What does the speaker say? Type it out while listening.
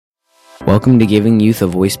Welcome to Giving Youth a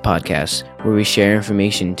Voice podcast, where we share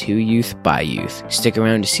information to youth by youth. Stick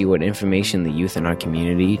around to see what information the youth in our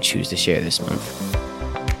community choose to share this month.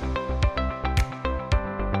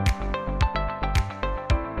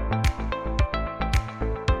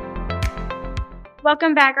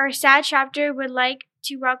 Welcome back. Our SAD chapter would like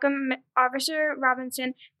to welcome Officer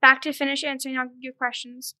Robison back to finish answering all your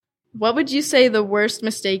questions. What would you say the worst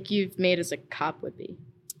mistake you've made as a cop would be?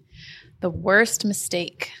 The worst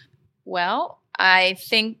mistake? Well, I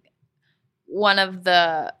think one of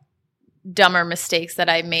the dumber mistakes that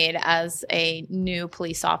I made as a new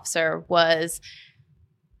police officer was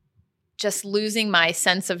just losing my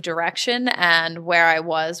sense of direction and where I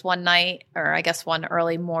was one night, or I guess one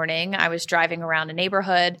early morning. I was driving around a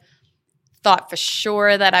neighborhood, thought for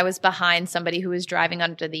sure that I was behind somebody who was driving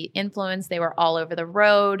under the influence. They were all over the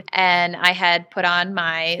road, and I had put on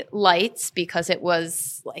my lights because it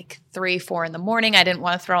was like 3, 4 in the morning. I didn't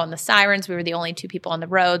want to throw on the sirens. We were the only 2 people on the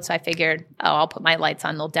road, so I figured, I'll put my lights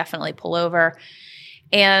on. They'll definitely pull over.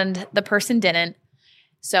 And the person didn't.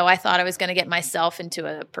 So I thought I was going to get myself into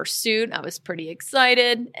a pursuit. I was pretty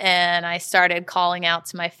excited, and I started calling out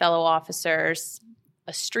to my fellow officers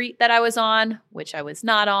a street that I was on, which I was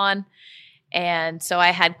not on. And so I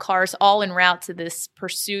had cars all en route to this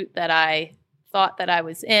pursuit that I thought that I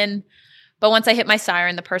was in. But once I hit my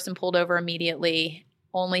siren, the person pulled over immediately,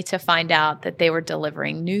 only to find out that they were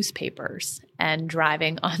delivering newspapers and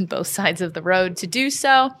driving on both sides of the road to do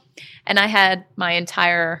so. And I had my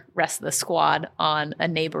entire rest of the squad on a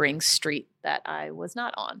neighboring street that I was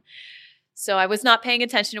not on. So I was not paying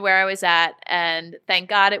attention to where I was at. And thank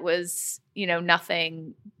God it was,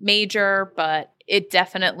 nothing major, but it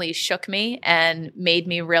definitely shook me and made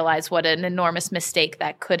me realize what an enormous mistake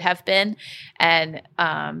that could have been. And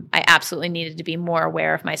I absolutely needed to be more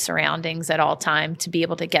aware of my surroundings at all time to be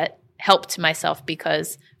able to get help to myself,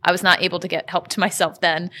 because I was not able to get help to myself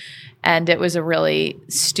then. And it was a really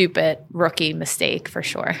stupid rookie mistake for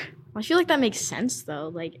sure. I feel like that makes sense,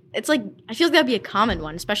 though. I feel like that'd be a common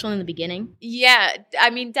one, especially in the beginning. Yeah,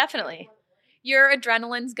 definitely. Your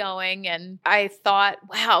adrenaline's going, and I thought,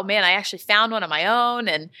 wow, man, I actually found one on my own,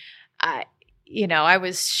 and I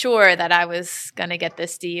was sure that I was going to get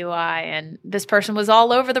this DUI, and this person was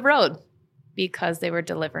all over the road because they were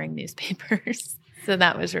delivering newspapers. So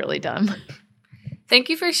that was really dumb. Thank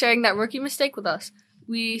you for sharing that rookie mistake with us.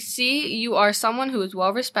 We see you are someone who is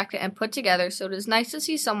well-respected and put together, so it is nice to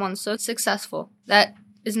see someone so successful that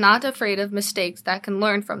is not afraid of mistakes that can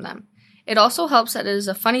learn from them. It also helps that it is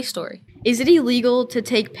a funny story. Is it illegal to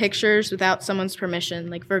take pictures without someone's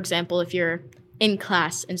permission? Like, for example, if you're in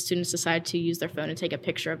class and students decide to use their phone and take a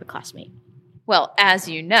picture of a classmate? Well, as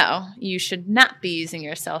you know, you should not be using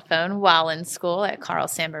your cell phone while in school at Carl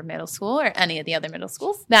Sandburg Middle School or any of the other middle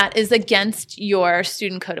schools. That is against your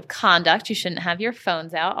student code of conduct. You shouldn't have your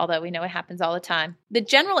phones out, although we know it happens all the time. The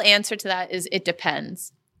general answer to that is it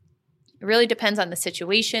depends. It really depends on the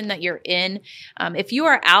situation that you're in. If you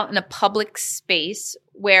are out in a public space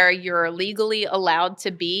where you're legally allowed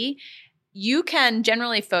to be, you can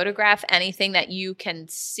generally photograph anything that you can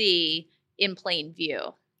see in plain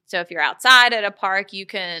view. So if you're outside at a park, you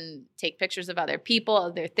can take pictures of other people,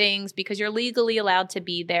 other things, because you're legally allowed to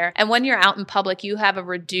be there. And when you're out in public, you have a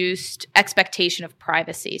reduced expectation of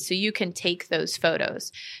privacy. So you can take those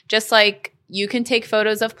photos. Just like you can take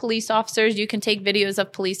photos of police officers, you can take videos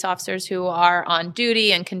of police officers who are on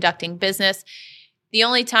duty and conducting business. The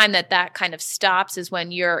only time that kind of stops is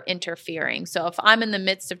when you're interfering. So if I'm in the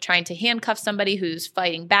midst of trying to handcuff somebody who's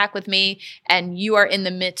fighting back with me, and you are in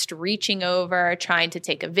the midst reaching over, trying to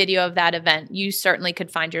take a video of that event, you certainly could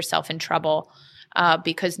find yourself in trouble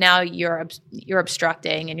because now you're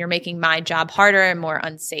obstructing and you're making my job harder and more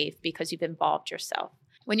unsafe because you've involved yourself.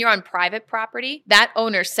 When you're on private property, that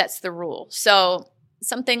owner sets the rule. So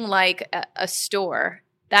something like a store,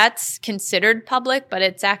 that's considered public, but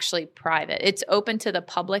it's actually private. It's open to the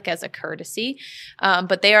public as a courtesy,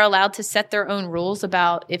 but they are allowed to set their own rules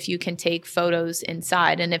about if you can take photos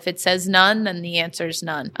inside. And if it says none, then the answer is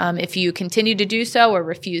none. If you continue to do so or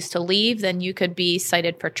refuse to leave, then you could be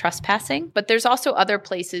cited for trespassing. But there's also other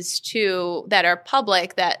places too that are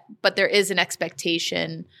public but there is an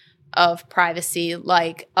expectation of privacy,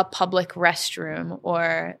 like a public restroom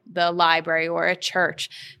or the library or a church.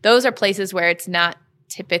 Those are places where it's not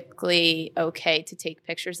typically okay to take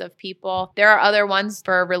pictures of people. There are other ones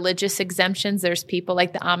for religious exemptions. There's people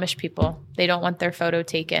like the Amish people. They don't want their photo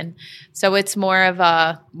taken. So it's more of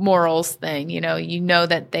a morals thing. You know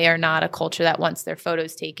that they are not a culture that wants their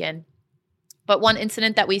photos taken. But one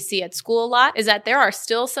incident that we see at school a lot is that there are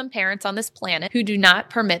still some parents on this planet who do not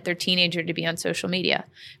permit their teenager to be on social media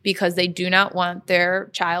because they do not want their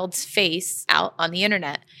child's face out on the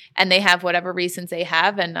internet. And they have whatever reasons they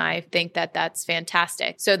have, and I think that that's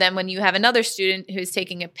fantastic. So then when you have another student who's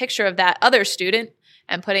taking a picture of that other student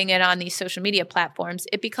and putting it on these social media platforms,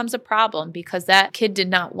 it becomes a problem because that kid did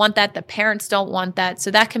not want that. The parents don't want that.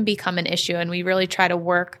 So that can become an issue. And we really try to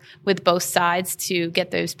work with both sides to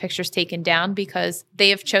get those pictures taken down because they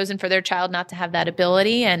have chosen for their child not to have that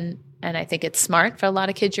ability. And I think it's smart for a lot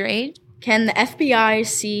of kids your age. Can the FBI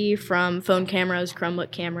see from phone cameras,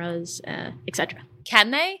 Chromebook cameras, etc.?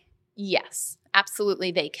 Can they? Yes,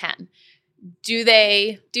 absolutely they can. Do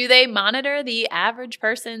they monitor the average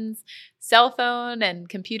person's cell phone and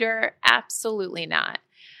computer? Absolutely not.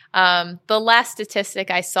 The last statistic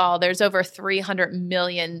I saw, there's over 300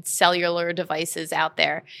 million cellular devices out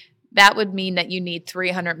there. That would mean that you need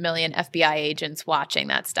 300 million FBI agents watching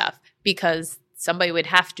that stuff because somebody would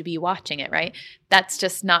have to be watching it, right? That's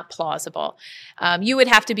just not plausible. You would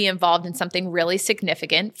have to be involved in something really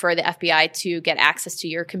significant for the FBI to get access to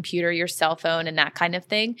your computer, your cell phone, and that kind of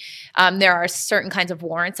thing. There are certain kinds of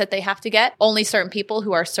warrants that they have to get. Only certain people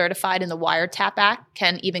who are certified in the Wiretap Act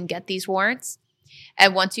can even get these warrants.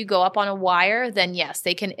 And once you go up on a wire, then yes,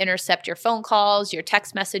 they can intercept your phone calls, your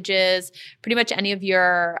text messages, pretty much any of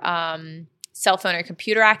your cell phone or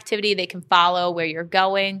computer activity. They can follow where you're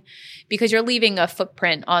going because you're leaving a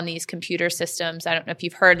footprint on these computer systems. I don't know if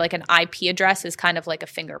you've heard, like an IP address is kind of like a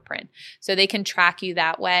fingerprint. So they can track you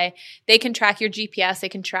that way. They can track your GPS. They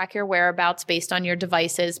can track your whereabouts based on your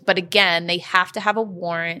devices. But again, they have to have a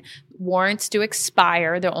warrant. Warrants do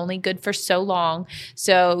expire. They're only good for so long.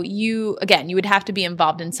 So you would have to be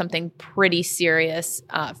involved in something pretty serious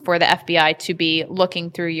for the FBI to be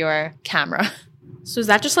looking through your camera. So is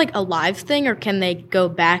that just like a live thing, or can they go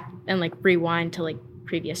back and like rewind to like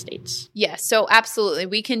previous dates? Yes, so absolutely.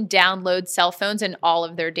 We can download cell phones and all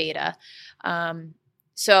of their data.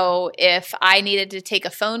 So if I needed to take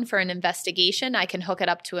a phone for an investigation, I can hook it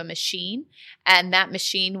up to a machine, and that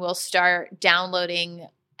machine will start downloading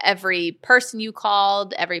every person you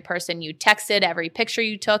called, every person you texted, every picture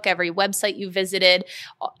you took, every website you visited,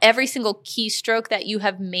 every single keystroke that you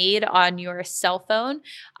have made on your cell phone,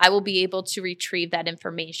 I will be able to retrieve that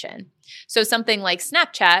information. So something like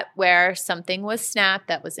Snapchat, where something was snapped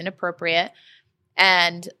that was inappropriate,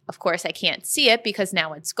 and of course I can't see it because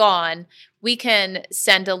now it's gone, we can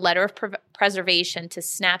send a letter of preservation to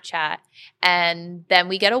Snapchat, and then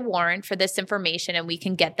we get a warrant for this information and we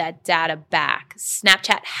can get that data back.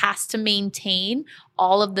 Snapchat has to maintain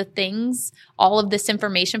all of the things, all of this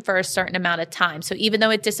information for a certain amount of time. So even though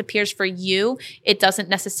it disappears for you, it doesn't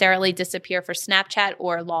necessarily disappear for Snapchat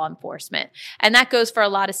or law enforcement. And that goes for a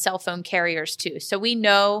lot of cell phone carriers too. So we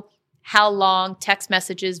know how long text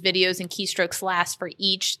messages, videos, and keystrokes last for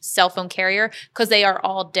each cell phone carrier because they are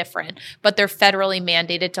all different, but they're federally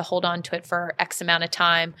mandated to hold on to it for X amount of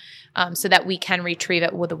time so that we can retrieve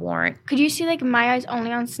it with a warrant. Could you see like My Eyes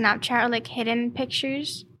only on Snapchat or like hidden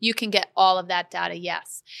pictures? You can get all of that data,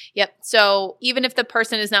 yes. Yep. So even if the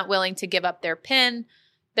person is not willing to give up their PIN,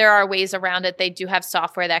 there are ways around it. They do have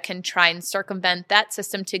software that can try and circumvent that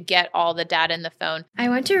system to get all the data in the phone. I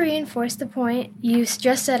want to reinforce the point you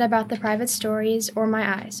just said about the private stories or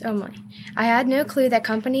My Eyes only. I had no clue that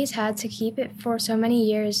companies had to keep it for so many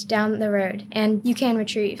years down the road, and you can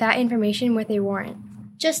retrieve that information with a warrant.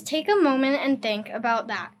 Just take a moment and think about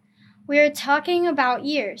that. We are talking about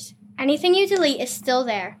years. Anything you delete is still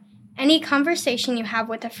there. Any conversation you have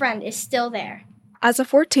with a friend is still there. As a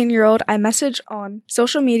 14-year-old, I message on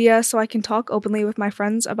social media so I can talk openly with my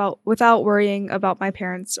friends without worrying about my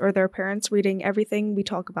parents or their parents reading everything we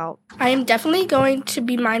talk about. I am definitely going to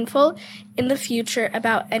be mindful in the future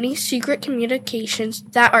about any secret communications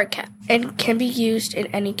that are kept and can be used in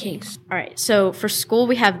any case. All right, so for school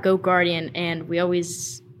we have Go Guardian, and we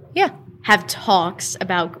always have talks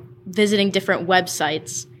about visiting different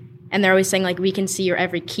websites, and they're always saying like we can see your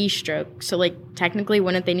every keystroke. So like technically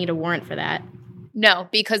wouldn't they need a warrant for that? No,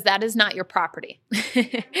 because that is not your property.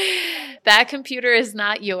 That computer is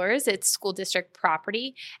not yours. It's school district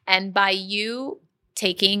property. And by you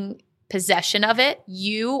taking possession of it,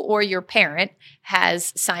 you or your parent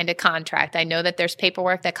has signed a contract. I know that there's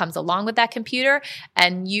paperwork that comes along with that computer,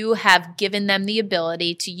 and you have given them the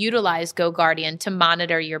ability to utilize Go Guardian to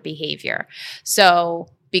monitor your behavior. So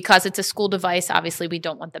because it's a school device, obviously we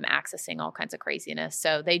don't want them accessing all kinds of craziness.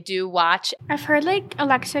 So they do watch. I've heard like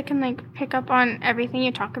Alexa can like pick up on everything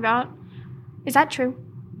you talk about. Is that true?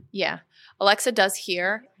 Yeah. Alexa does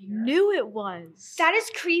hear. Knew it was. That is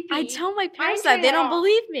creepy. I tell my parents I'm that. They turning it don't off.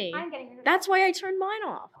 believe me. I'm getting rid of That's why I turned mine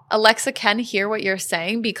off. Alexa can hear what you're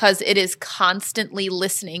saying because it is constantly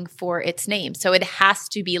listening for its name. So it has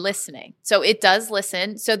to be listening. So it does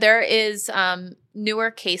listen. So there is newer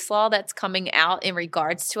case law that's coming out in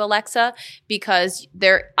regards to Alexa because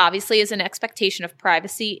there obviously is an expectation of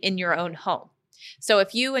privacy in your own home. So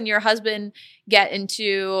if you and your husband get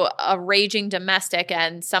into a raging domestic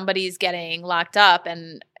and somebody's getting locked up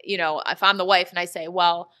and, you know, if I'm the wife and I say,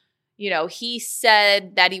 well, you know, he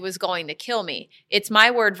said that he was going to kill me. It's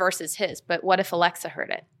my word versus his. But what if Alexa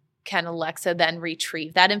heard it? Can Alexa then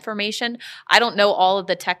retrieve that information? I don't know all of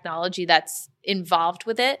the technology that's involved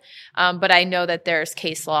with it, but I know that there's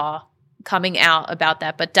case law coming out about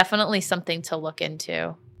that, but definitely something to look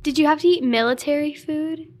into. Did you have to eat military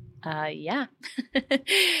food? Yeah.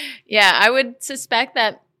 Yeah, I would suspect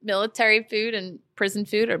that military food and prison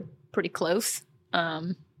food are pretty close.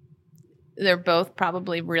 They're both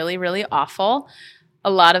probably really, really awful.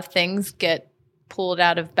 A lot of things get pulled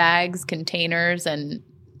out of bags, containers, and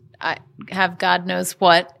I have God knows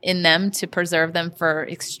what in them to preserve them for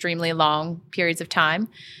extremely long periods of time.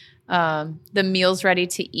 The meals ready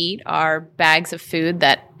to eat are bags of food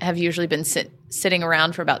that have usually been sitting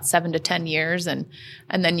around for about 7 to 10 years, and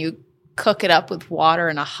then you cook it up with water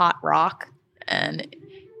and a hot rock, and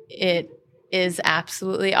it is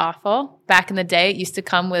absolutely awful. Back in the day, it used to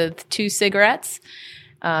come with 2 cigarettes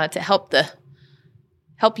to help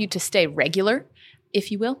you to stay regular,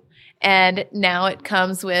 if you will. And now it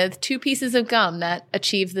comes with 2 pieces of gum that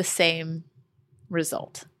achieve the same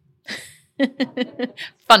result.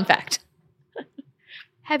 Fun fact.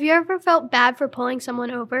 Have you ever felt bad for pulling someone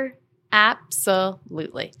over?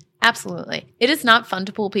 Absolutely. Absolutely. It is not fun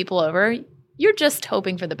to pull people over. You're just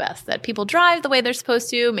hoping for the best, that people drive the way they're supposed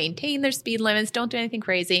to, maintain their speed limits, don't do anything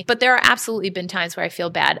crazy. But there are absolutely been times where I feel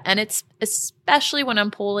bad. And it's especially when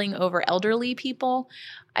I'm pulling over elderly people,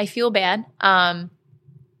 I feel bad.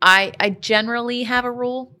 I generally have a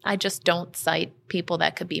rule. I just don't cite people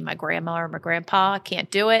that could be my grandma or my grandpa. I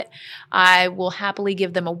can't do it. I will happily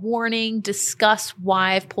give them a warning, discuss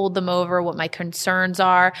why I've pulled them over, what my concerns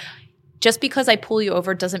are. Just because I pull you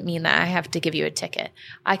over doesn't mean that I have to give you a ticket.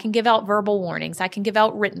 I can give out verbal warnings. I can give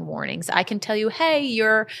out written warnings. I can tell you, hey,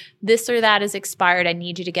 your this or that is expired. I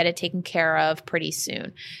need you to get it taken care of pretty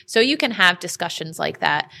soon. So you can have discussions like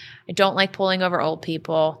that. I don't like pulling over old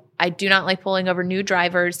people. I do not like pulling over new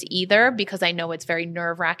drivers either because I know it's very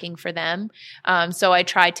nerve-wracking for them. So I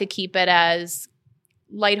try to keep it as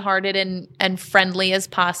lighthearted and friendly as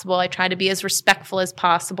possible. I try to be as respectful as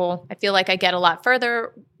possible. I feel like I get a lot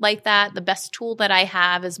further like that. The best tool that I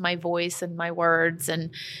have is my voice and my words,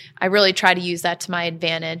 and I really try to use that to my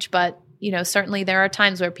advantage. But, you know, certainly there are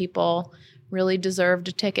times where people really deserved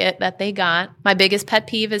a ticket that they got. My biggest pet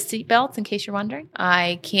peeve is seatbelts, in case you're wondering.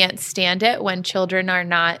 I can't stand it when children are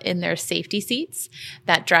not in their safety seats.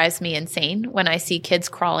 That drives me insane. When I see kids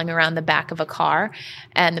crawling around the back of a car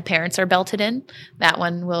and the parents are belted in, that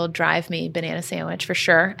one will drive me banana sandwich for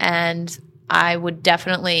sure. And I would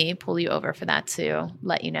definitely pull you over for that to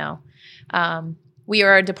let you know. We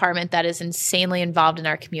are a department that is insanely involved in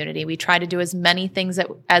our community. We try to do as many things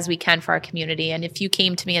as we can for our community. And if you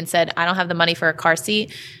came to me and said, I don't have the money for a car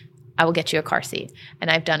seat, I will get you a car seat. And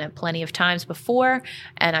I've done it plenty of times before,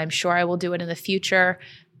 and I'm sure I will do it in the future.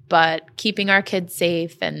 But keeping our kids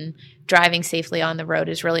safe and driving safely on the road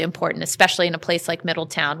is really important, especially in a place like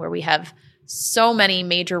Middletown where we have so many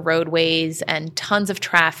major roadways and tons of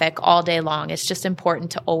traffic all day long. It's just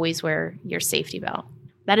important to always wear your safety belt.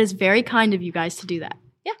 That is very kind of you guys to do that.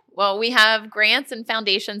 Yeah. Well, we have grants and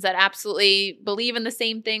foundations that absolutely believe in the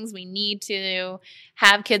same things. We need to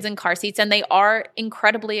have kids in car seats, and they are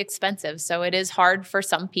incredibly expensive. So it is hard for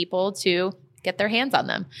some people to get their hands on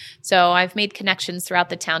them. So I've made connections throughout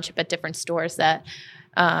the township at different stores that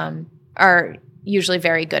are usually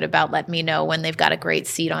very good about letting me know when they've got a great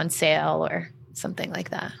seat on sale or something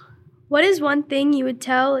like that. What is one thing you would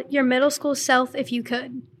tell your middle school self if you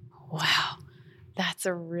could? Wow. That's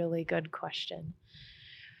a really good question.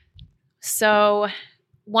 So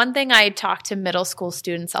one thing I talk to middle school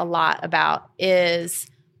students a lot about is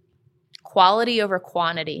quality over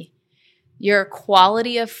quantity. Your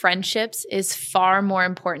quality of friendships is far more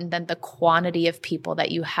important than the quantity of people that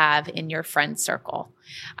you have in your friend circle.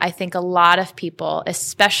 I think a lot of people,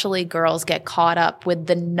 especially girls, get caught up with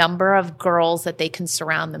the number of girls that they can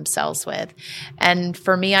surround themselves with. And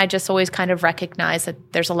for me, I just always kind of recognize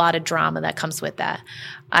that there's a lot of drama that comes with that.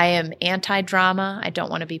 I am anti-drama. I don't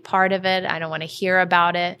want to be part of it. I don't want to hear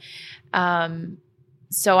about it.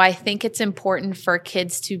 So I think it's important for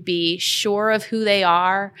kids to be sure of who they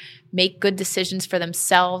are, make good decisions for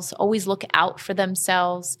themselves, always look out for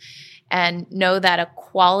themselves, and know that a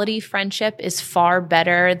quality friendship is far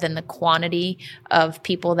better than the quantity of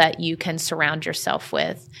people that you can surround yourself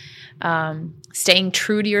with. Staying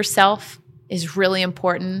true to yourself is really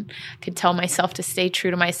important. I could tell myself to stay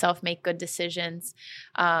true to myself, make good decisions.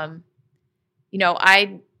 I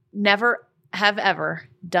never have ever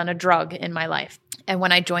done a drug in my life. And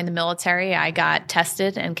when I joined the military, I got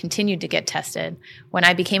tested and continued to get tested. When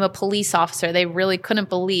I became a police officer, they really couldn't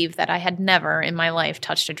believe that I had never in my life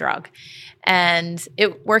touched a drug. And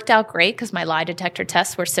it worked out great because my lie detector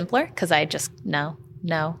tests were simpler because I just no,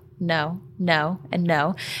 and no.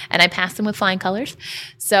 And I passed them with flying colors.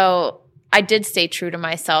 So I did stay true to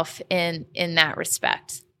myself in that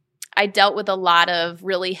respect. I dealt with a lot of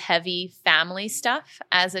really heavy family stuff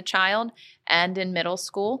as a child and in middle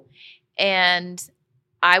school. And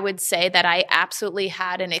I would say that I absolutely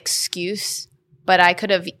had an excuse, but I could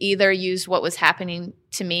have either used what was happening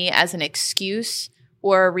to me as an excuse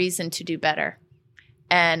or a reason to do better.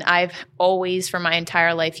 And I've always, for my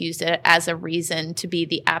entire life, used it as a reason to be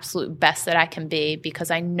the absolute best that I can be,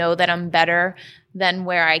 because I know that I'm better than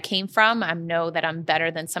where I came from. I know that I'm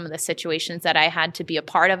better than some of the situations that I had to be a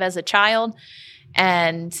part of as a child.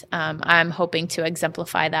 And I'm hoping to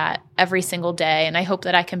exemplify that every single day. And I hope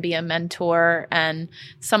that I can be a mentor and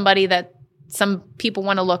somebody that some people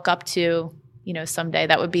want to look up to, someday.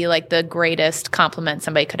 That would be like the greatest compliment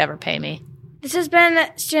somebody could ever pay me. This has been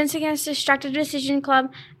Students Against Destructive Decision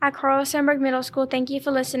Club at Carl Sandburg Middle School. Thank you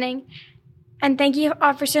for listening. And thank you,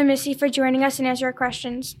 Officer Missy, for joining us and answering our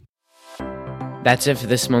questions. That's it for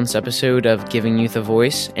this month's episode of Giving Youth a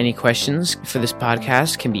Voice. Any questions for this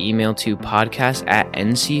podcast can be emailed to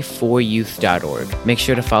podcast@nc4youth.org. Make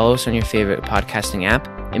sure to follow us on your favorite podcasting app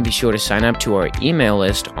and be sure to sign up to our email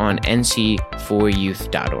list on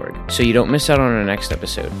nc4youth.org so you don't miss out on our next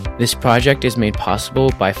episode. This project is made possible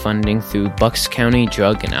by funding through Bucks County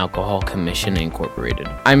Drug and Alcohol Commission Incorporated.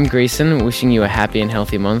 I'm Grayson, wishing you a happy and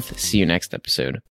healthy month. See you next episode.